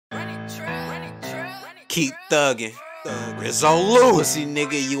Keep thuggin'. Rizzo Lou. Pussy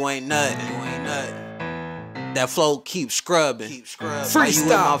nigga, you ain't nothing. That flow keep scrubbing. Freestyle. Why you in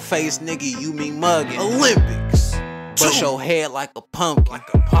my face, nigga, you me mugging. Olympics. Bust your head like a pumpkin.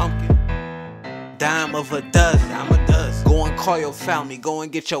 Dime of a dozen. Go and call your family. Go and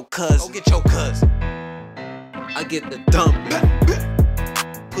get your cousin. I get the dumping.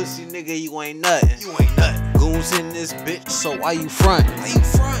 Pussy nigga, you ain't nothing. Goons in this bitch, so why you frontin'?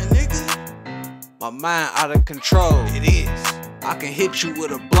 Nigga? My mind out of control. It is. I can hit you with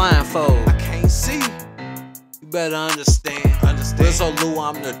a blindfold. I can't see. You better understand. Rizzo Lou,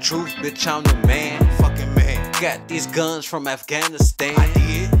 I'm the truth, bitch, I'm the man. Fucking man. Got these guns from Afghanistan. I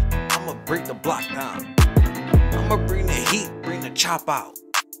did. I'ma break the block down. I'ma bring the heat, bring the chop out.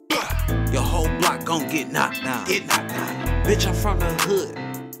 Your whole block gon' get knocked down. Bitch, I'm from the hood.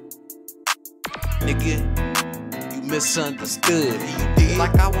 Nigga, you misunderstood. You did.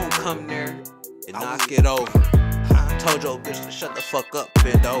 Like I won't come there and knock it over. I told your bitch to shut the fuck up,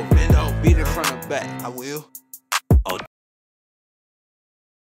 bend over. Beat it from the back. I will. Oh.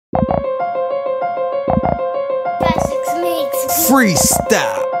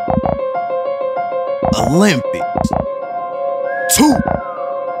 Freestyle. Olympics. 2.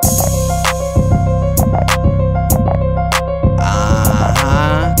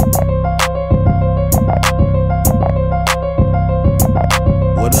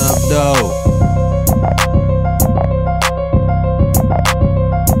 What up, though?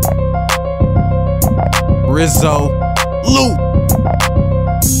 Rizzo Lou.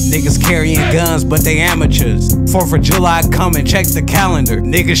 Niggas carrying guns, but they amateurs. 4th of July coming, check the calendar.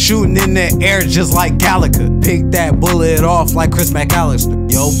 Niggas shooting in the air just like Gallagher. Pick that bullet off like Chris McAllister.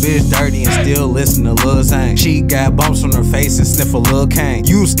 Yo bitch dirty and still listen to Lil Zane. She got bumps on her face and sniff a Lil Kane.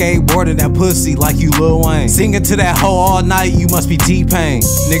 You skateboarding that pussy like you Lil Wayne. Singing to that hoe all night, you must be T-Pain.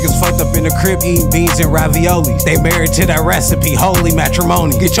 Niggas fucked up in the crib eating beans and raviolis. They married to that recipe, holy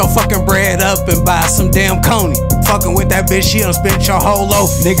matrimony. Get your fucking bread up and buy some damn coney. Fucking with that bitch, she done spent your whole loaf.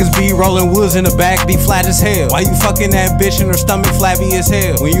 Niggas be rolling woods in the back, be flat as hell. Why you fucking that bitch and her stomach flabby as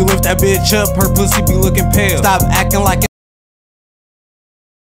hell? When you lift that bitch up, her pussy be looking pale. Stop acting like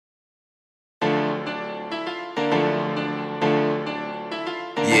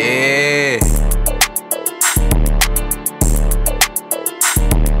yeah.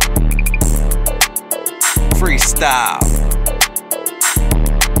 Freestyle.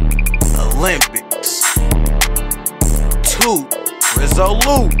 Olympics. 2. Rizzo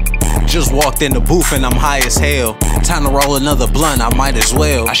Lou. Just walked in the booth and I'm high as hell. Time to roll another blunt, I might as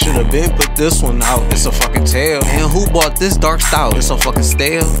well. I should've been put this one out, it's a fucking tale. And who bought this dark stout? It's so fucking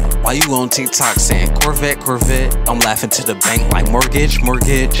stale. Why you on TikTok saying Corvette? I'm laughing to the bank like mortgage.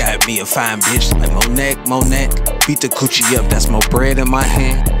 Got me a fine bitch like Monet. Beat the coochie up, that's more bread in my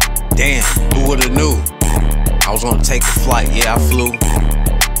hand. Damn, who would've knew? I was gonna take a flight, yeah I flew.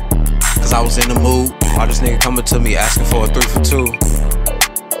 Cause I was in the mood. All this nigga coming to me asking for a 3 for 2.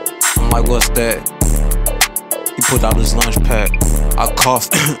 I'm like, what's that? He put out his lunch pack. I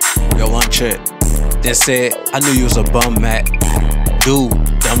coughed, your lunch check. Then said, I knew you was a bum, Matt. Dude,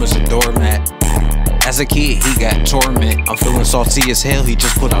 dumb as a doormat. As a kid, he got torment. I'm feeling salty as hell, he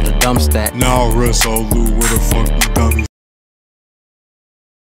just put out a dumb stat. Now Rizzo Lou, where the fuck you dummies?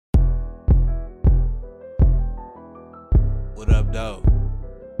 What up, though?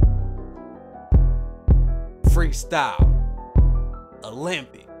 Freestyle.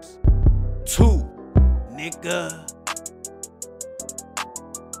 Olympics. 2. Nigga.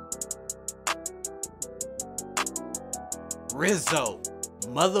 Rizzo.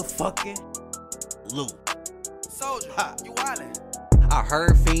 Motherfucking Lou. Soldier, you wildin'. I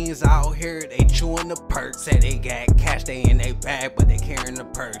heard fiends out here, they chewing the perk. Say they got cash, they in they bag, but they carrying the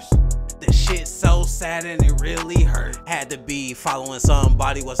purse. The shit so sad and it really hurt. Had to be following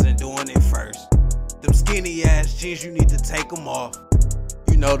somebody, wasn't doing it first. Them skinny ass jeans, you need to take them off.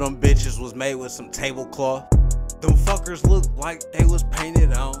 You know them bitches was made with some tablecloth. Them fuckers look like they was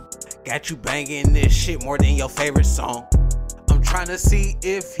painted on. Got you banging this shit more than your favorite song. I'm trying to see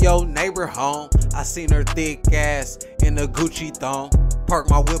if your neighbor home. I seen her thick ass in a Gucci thong. Park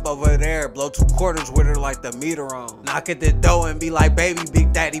my whip over there, blow 2 quarters with her like the meter on. Knock at the door and be like, baby,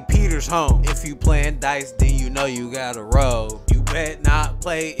 Big Daddy Peter's home. If you playing dice, then you know you gotta roll. You bet not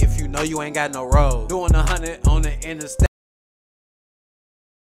play if you know you ain't got no roll. Doing 100 on the interstate.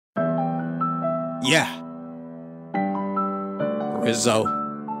 Yeah. Rizzo.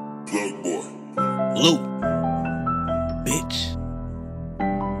 Plug boy. Lou. Bitch.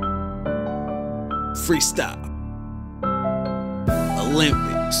 Freestyle.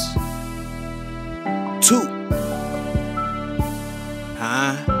 Olympics. 2.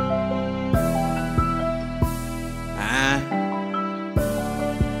 Huh?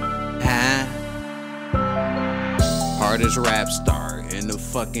 Hardest rap star in the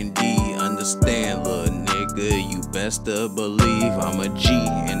fucking D. Understand, little nigga, you best to believe I'm a G,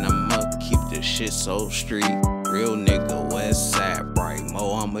 and I'ma keep this shit so street. Real nigga, West Side, bright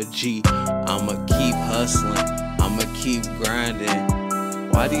mo, I'm a G. I'ma keep hustling, I'ma keep grinding.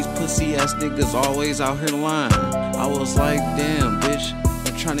 Why these pussy ass niggas always out here lying? I was like, damn, bitch,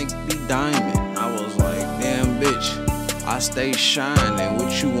 I'm tryna be diamond. I was like, damn, bitch, I stay shining.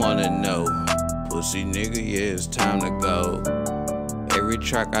 What you wanna know? Pussy nigga, yeah, it's time to go. Every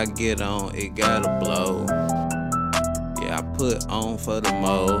track I get on, it gotta blow. Yeah, I put on for the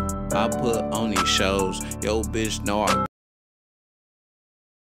mo. I put on these shows. Yo, bitch, know I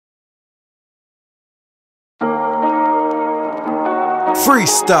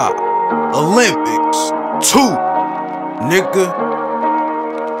Freestyle Olympics 2, nigga.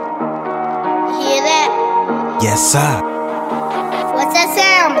 Hear that? Yes, sir. What's that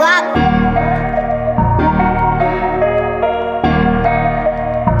sound, Bob?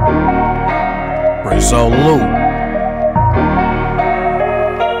 Rizzo Lou.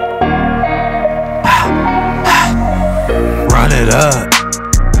 Run it up.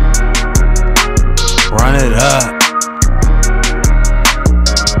 Run it up.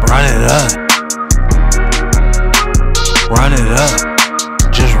 Run it up. Run it up.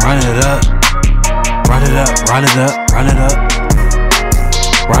 Just run it up. Run it up. Run it up. Run it up.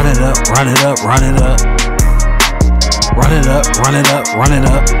 Run it up. Run it up. Run it up. Run it up. Run it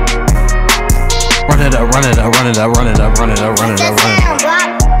up. Run it up. Run it up. Run it up. Run it up. Run it up. Run it up. Run it up.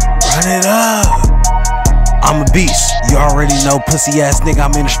 Run it up. I'm a beast. You already know, pussy ass nigga,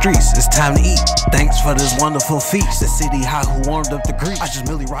 I'm in the streets. It's time to eat. Thanks for this wonderful feast. The city high who warmed up the grease. I just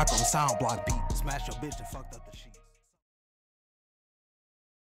merely rock on sound block beat. Smash your bitch and fucked up the sheet.